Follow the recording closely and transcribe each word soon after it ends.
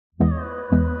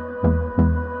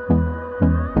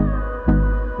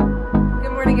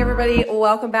everybody,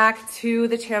 welcome back to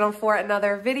the channel for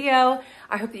another video.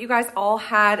 I hope that you guys all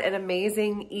had an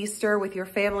amazing Easter with your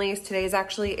families. Today is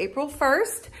actually April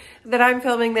 1st that I'm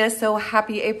filming this, so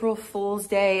happy April Fool's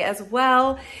Day as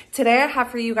well. Today I have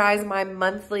for you guys my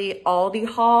monthly Aldi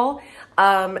haul.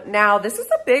 Now this is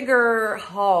a bigger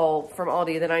haul from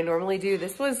Aldi than I normally do.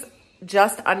 This was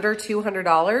just under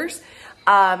 $200.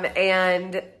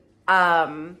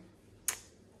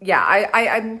 Yeah,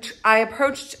 I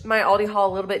approached my Aldi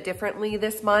haul a little bit differently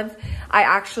this month. I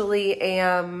actually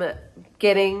am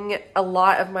getting a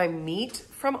lot of my meat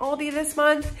from Aldi this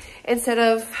month instead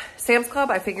of Sam's Club.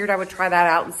 I figured I would try that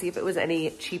out and see if it was any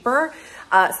cheaper.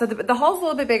 So the haul's a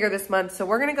little bit bigger this month, so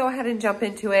we're gonna go ahead and jump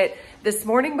into it. This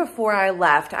morning before I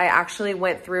left, I actually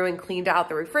went through and cleaned out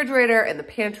the refrigerator and the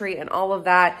pantry and all of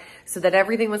that so that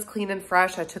everything was clean and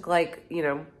fresh. I took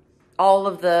all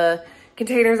of the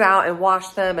containers out and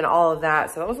washed them and all of that.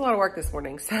 So that was a lot of work this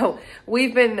morning. So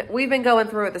we've been going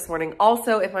through it this morning.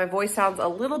 Also, if my voice sounds a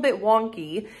little bit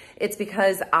wonky, it's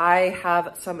because I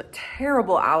have some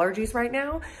terrible allergies right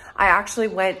now. I actually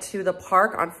went to the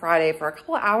park on Friday for a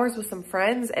couple of hours with some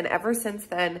friends, and ever since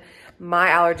then, my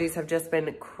allergies have just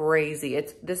been crazy.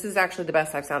 This is actually the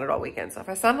best I've sounded all weekend. So if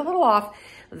I sound a little off,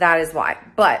 that is why.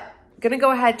 But gonna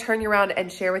go ahead, turn you around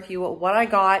and share with you what I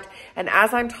got. And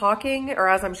as I'm talking or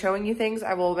as I'm showing you things,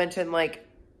 I will mention like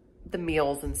the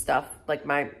meals and stuff, like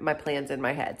my plans in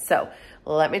my head. So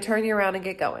let me turn you around and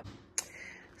get going.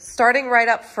 Starting right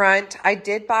up front, I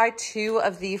did buy 2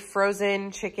 of the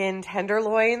frozen chicken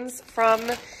tenderloins from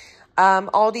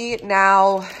Aldi.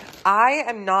 Now, I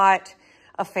am not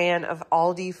a fan of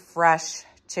Aldi fresh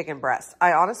chicken breast.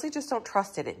 I honestly just don't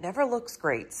trust it. It never looks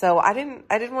great. So I didn't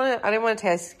want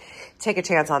to take a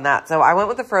chance on that. So I went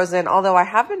with the frozen, although I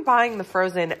have been buying the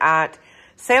frozen at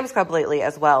Sam's Club lately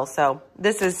as well. So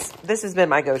this has been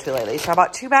my go-to lately. So I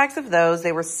bought 2 bags of those.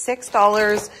 They were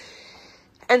 $6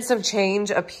 and some change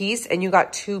a piece, and you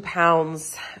got 2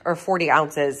 pounds or 40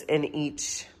 ounces in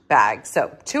each bag.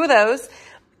 So 2 of those.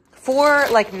 For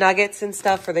like nuggets and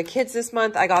stuff for the kids this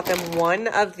month, I got them 1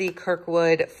 of the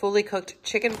Kirkwood fully cooked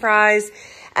chicken fries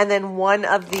and then 1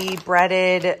 of the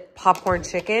breaded popcorn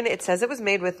chicken. It says it is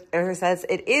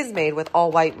made with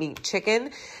all white meat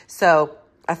chicken. So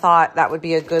I thought that would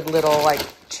be a good little like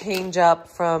change up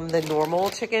from the normal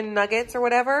chicken nuggets or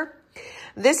whatever.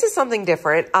 This is something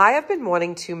different. I have been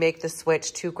wanting to make the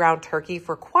switch to ground turkey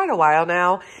for quite a while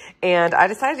now, and I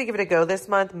decided to give it a go this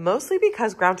month, mostly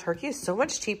because ground turkey is so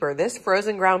much cheaper. This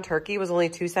frozen ground turkey was only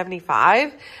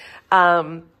 $2.75.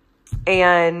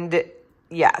 And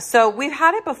yeah, so we've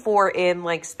had it before in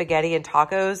like spaghetti and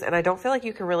tacos, and I don't feel like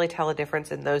you can really tell a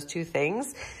difference in those 2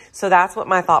 things. So that's what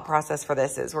my thought process for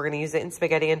this is. We're going to use it in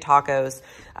spaghetti and tacos.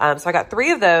 So I got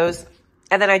 3 of those.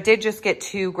 And then I did just get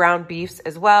 2 ground beefs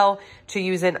as well to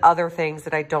use in other things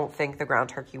that I don't think the ground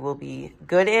turkey will be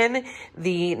good in.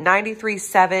 The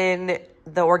 93.7,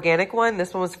 the organic one,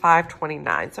 this one was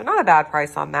 $5.29. So not a bad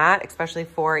price on that, especially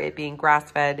for it being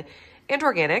grass-fed and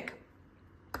organic.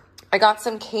 I got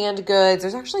some canned goods.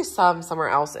 There's actually some somewhere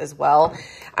else as well.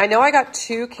 I know I got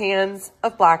 2 cans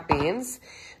of black beans.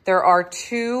 There are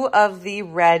 2 of the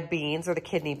red beans or the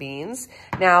kidney beans.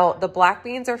 Now, the black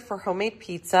beans are for homemade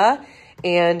pizza.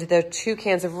 And the 2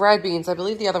 cans of red beans, I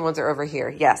believe the other ones are over here.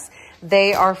 Yes,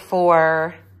 they are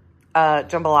for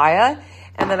jambalaya.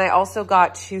 And then I also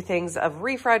got 2 things of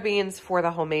refried beans for the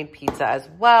homemade pizza as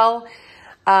well.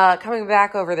 Coming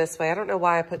back over this way, I don't know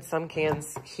why I put some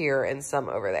cans here and some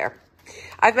over there.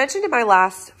 I've mentioned in my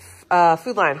last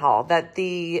Food Line haul that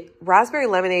the raspberry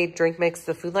lemonade drink mix,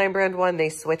 the Food Line brand one, they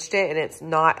switched it and it's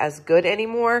not as good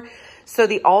anymore. So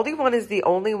the Aldi one is the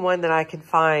only one that I can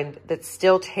find that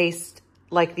still tastes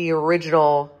like the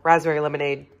original raspberry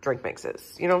lemonade drink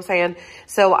mixes. You know what I'm saying?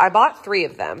 So I bought 3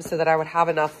 of them so that I would have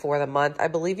enough for the month. I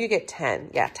believe you get 10.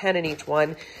 Yeah, 10 in each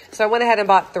one. So I went ahead and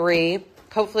bought 3.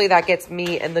 Hopefully that gets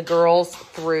me and the girls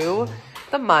through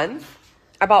the month.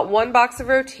 I bought 1 box of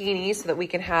rotini so that we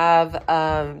can have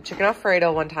chicken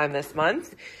Alfredo one time this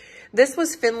month. This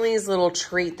was Finley's little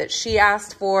treat that she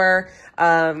asked for.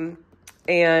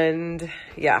 And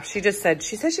yeah, she said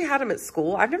she had them at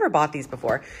school. I've never bought these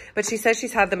before, but she says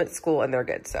she's had them at school and they're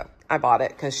good. So I bought it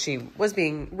because she was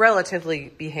being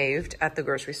relatively behaved at the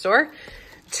grocery store.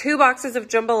 2 boxes of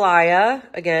jambalaya.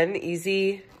 Again,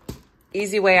 easy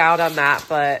way out on that.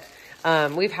 But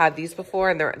we've had these before,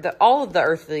 and all of the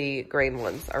earthly grain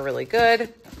ones are really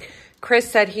good.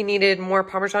 Chris said he needed more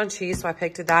Parmesan cheese, so I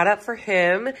picked that up for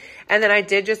him. And then I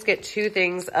did just get 2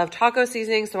 things of taco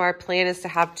seasoning. So our plan is to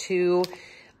have 2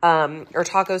 or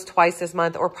tacos twice this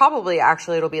month, or probably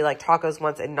actually it'll be like tacos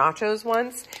once and nachos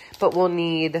once, but we'll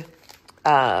need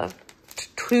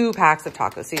 2 packs of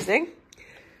taco seasoning.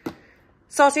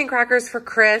 Saltine crackers for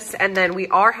Chris. And then we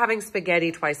are having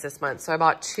spaghetti twice this month. So I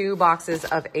bought 2 boxes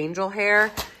of angel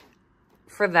hair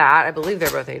for that. I believe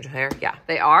they're both angel hair. Yeah,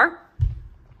 they are.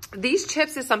 These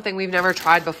chips is something we've never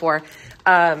tried before.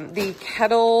 The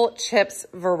kettle chips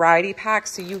variety pack.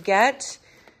 So you get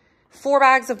 4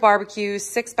 bags of barbecue,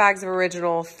 6 bags of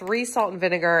original, 3 salt and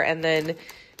vinegar, and then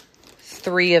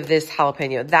 3 of this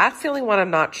jalapeno. That's the only one I'm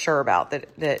not sure about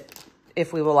that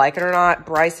if we will like it or not.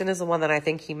 Bryson is the one that I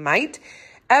think he might.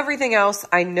 Everything else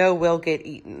I know will get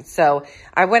eaten. So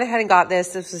I went ahead and got this.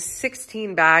 This was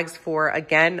 16 bags for,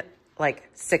 again,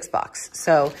 like $6.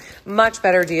 So much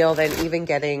better deal than even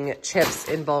getting chips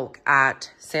in bulk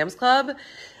at Sam's Club.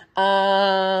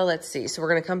 Let's see. So we're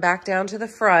going to come back down to the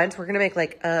front. We're going to make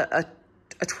like a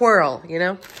twirl, you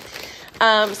know?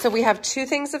 So we have 2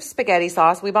 things of spaghetti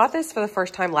sauce. We bought this for the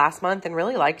first time last month and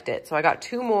really liked it. So I got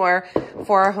 2 more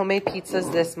for our homemade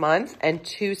pizzas this month and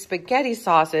 2 spaghetti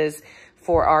sauces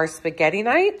for our spaghetti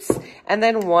nights. And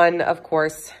then 1, of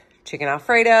course, chicken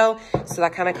Alfredo. So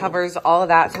that kind of covers all of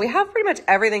that. So we have pretty much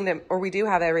everything we do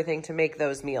have everything to make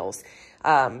those meals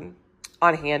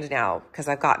on hand now, because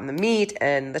I've gotten the meat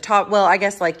and the top, well, I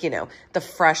guess like, you know, the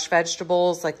fresh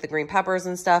vegetables, like the green peppers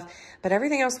and stuff, but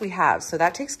everything else we have. So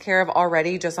that takes care of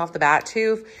already just off the bat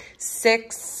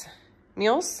 7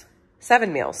 meals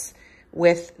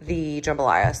with the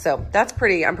jambalaya. So that's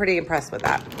I'm pretty impressed with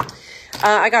that.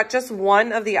 I got just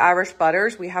 1 of the Irish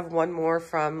butters. We have 1 more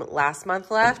from last month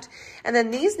left. And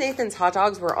then these Nathan's hot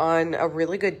dogs were on a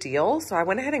really good deal. So I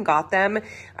went ahead and got them.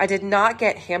 I did not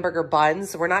get hamburger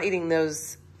buns. So we're not eating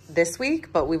those this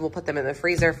week, but we will put them in the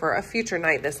freezer for a future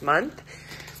night this month.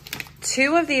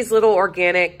 2 of these little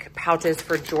organic pouches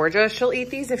for Georgia. She'll eat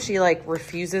these if she like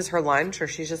refuses her lunch or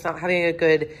she's just not having a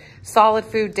good solid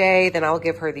food day, then I'll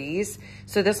give her these.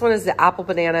 So this one is the apple,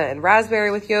 banana, and raspberry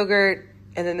with yogurt.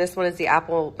 And then this one is the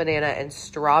apple, banana, and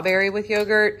strawberry with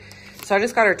yogurt. So I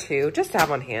just got her 2 just to have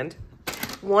on hand.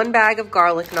 1 bag of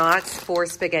garlic knots for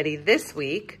spaghetti this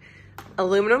week.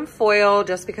 Aluminum foil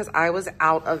just because I was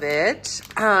out of it.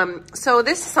 So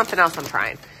this is something else I'm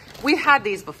trying. We've had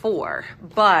these before,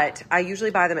 but I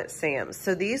usually buy them at Sam's.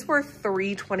 So these were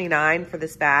 $3.29 for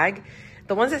this bag.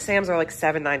 The ones at Sam's are like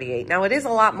 $7.98. Now it is a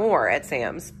lot more at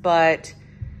Sam's, but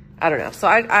I don't know. So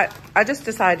I just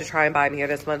decided to try and buy them here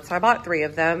this month. So I bought 3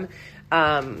 of them.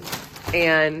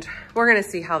 And we're going to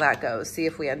see how that goes. See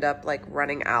if we end up like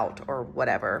running out or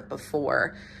whatever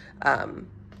before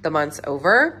the month's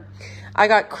over. I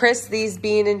got Chris these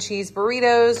bean and cheese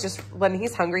burritos. Just when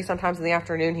he's hungry sometimes in the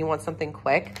afternoon, he wants something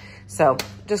quick. So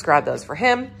just grab those for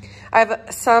him. I have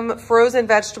some frozen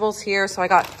vegetables here. So I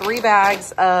got 3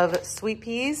 bags of sweet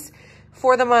peas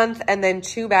for the month and then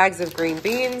 2 bags of green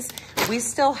beans. We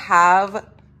still have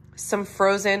some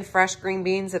frozen fresh green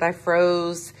beans that I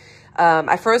froze.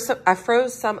 I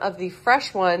froze some of the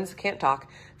fresh ones, can't talk,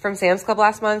 from Sam's Club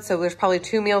last month. So there's probably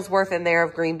 2 meals worth in there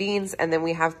of green beans. And then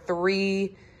we have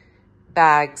 3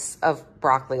 bags of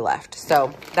broccoli left.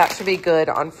 So that should be good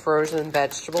on frozen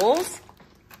vegetables.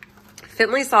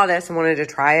 Finley saw this and wanted to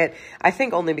try it. I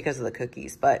think only because of the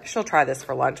cookies, but she'll try this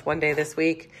for lunch one day this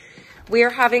week. We are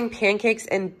having pancakes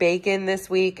and bacon this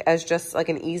week as just like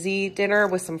an easy dinner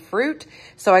with some fruit.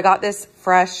 So I got this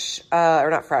fresh, or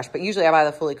not fresh, but usually I buy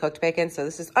the fully cooked bacon. So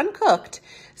this is uncooked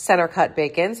center cut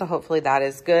bacon. So hopefully that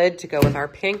is good to go with our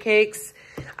pancakes.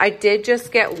 I did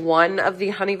just get 1 of the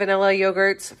honey vanilla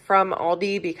yogurts from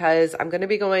Aldi because I'm going to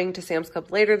be going to Sam's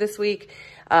Club later this week.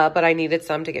 But I needed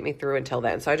some to get me through until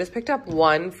then. So I just picked up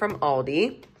 1 from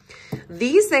Aldi.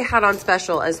 These they had on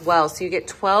special as well. So you get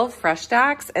 12 fresh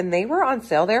stacks and they were on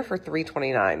sale there for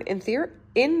 $3.29.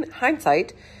 In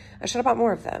hindsight, I should have bought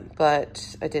more of them,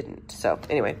 but I didn't. So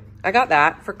anyway, I got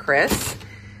that for Chris.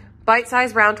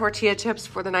 Bite-sized round tortilla chips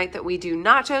for the night that we do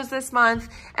nachos this month.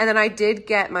 And then I did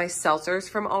get my seltzers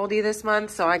from Aldi this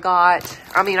month. So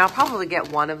I'll probably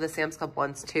get 1 of the Sam's Club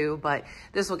ones too, but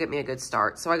this will get me a good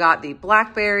start. So I got the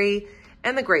blackberry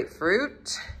and the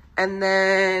grapefruit and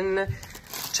then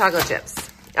chocolate chips.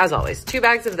 As always, 2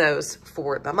 bags of those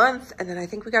for the month. And then I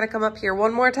think we got to come up here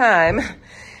one more time.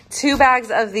 2 bags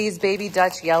of these baby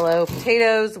Dutch yellow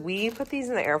potatoes. We put these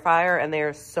in the air fryer and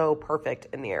they're so perfect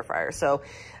in the air fryer. So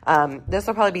this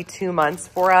will probably be 2 months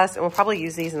for us. And we'll probably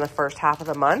use these in the first half of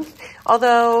the month.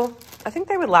 Although I think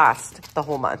they would last the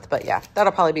whole month. But yeah,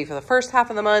 that'll probably be for the first half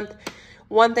of the month.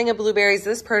 1 thing of blueberries.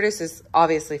 This produce is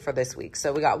obviously for this week.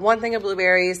 So we got 1 thing of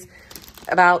blueberries,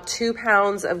 about 2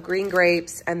 pounds of green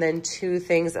grapes, and then 2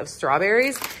 things of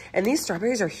strawberries. And these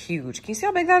strawberries are huge. Can you see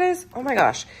how big that is? Oh my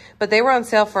gosh. But they were on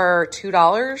sale for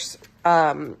 $2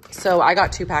 So I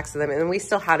got 2 packs of them, and we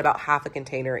still had about half a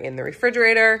container in the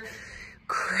refrigerator.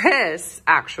 Chris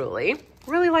actually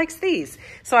really likes these.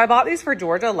 So I bought these for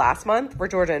Georgia last month, for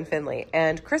Georgia and Finley,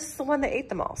 and Chris is the one that ate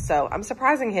them all. So I'm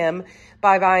surprising him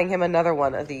by buying him another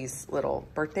one of these little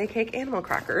birthday cake animal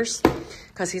crackers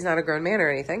because he's not a grown man or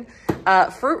anything.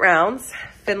 Fruit rounds,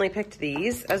 Finley picked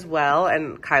these as well,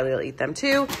 and Kylie will eat them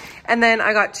too. And then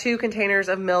I got 2 containers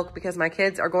of milk because my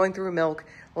kids are going through milk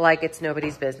like it's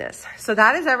nobody's business. So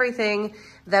that is everything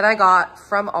that I got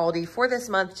from Aldi for this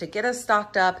month to get us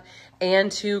stocked up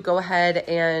and to go ahead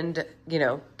and, you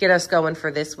know, get us going for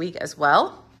this week as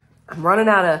well. I'm running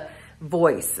out of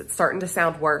voice. It's starting to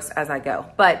sound worse as I go.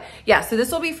 But yeah, so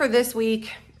this will be for this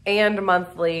week and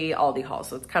monthly Aldi haul.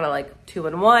 So it's kind of like 2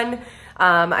 in 1.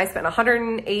 I spent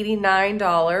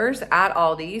 $189 at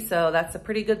Aldi. So that's a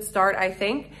pretty good start, I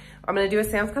think. I'm going to do a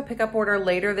Sam's Club pickup order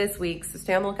later this week, so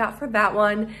stay on the lookout for that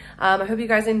one. I hope you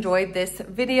guys enjoyed this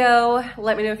video.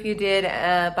 Let me know if you did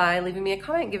by leaving me a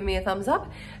comment, giving me a thumbs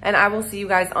up, and I will see you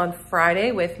guys on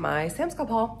Friday with my Sam's Club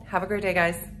haul. Have a great day,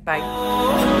 guys. Bye.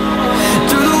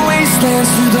 Through the wastelands,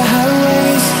 through the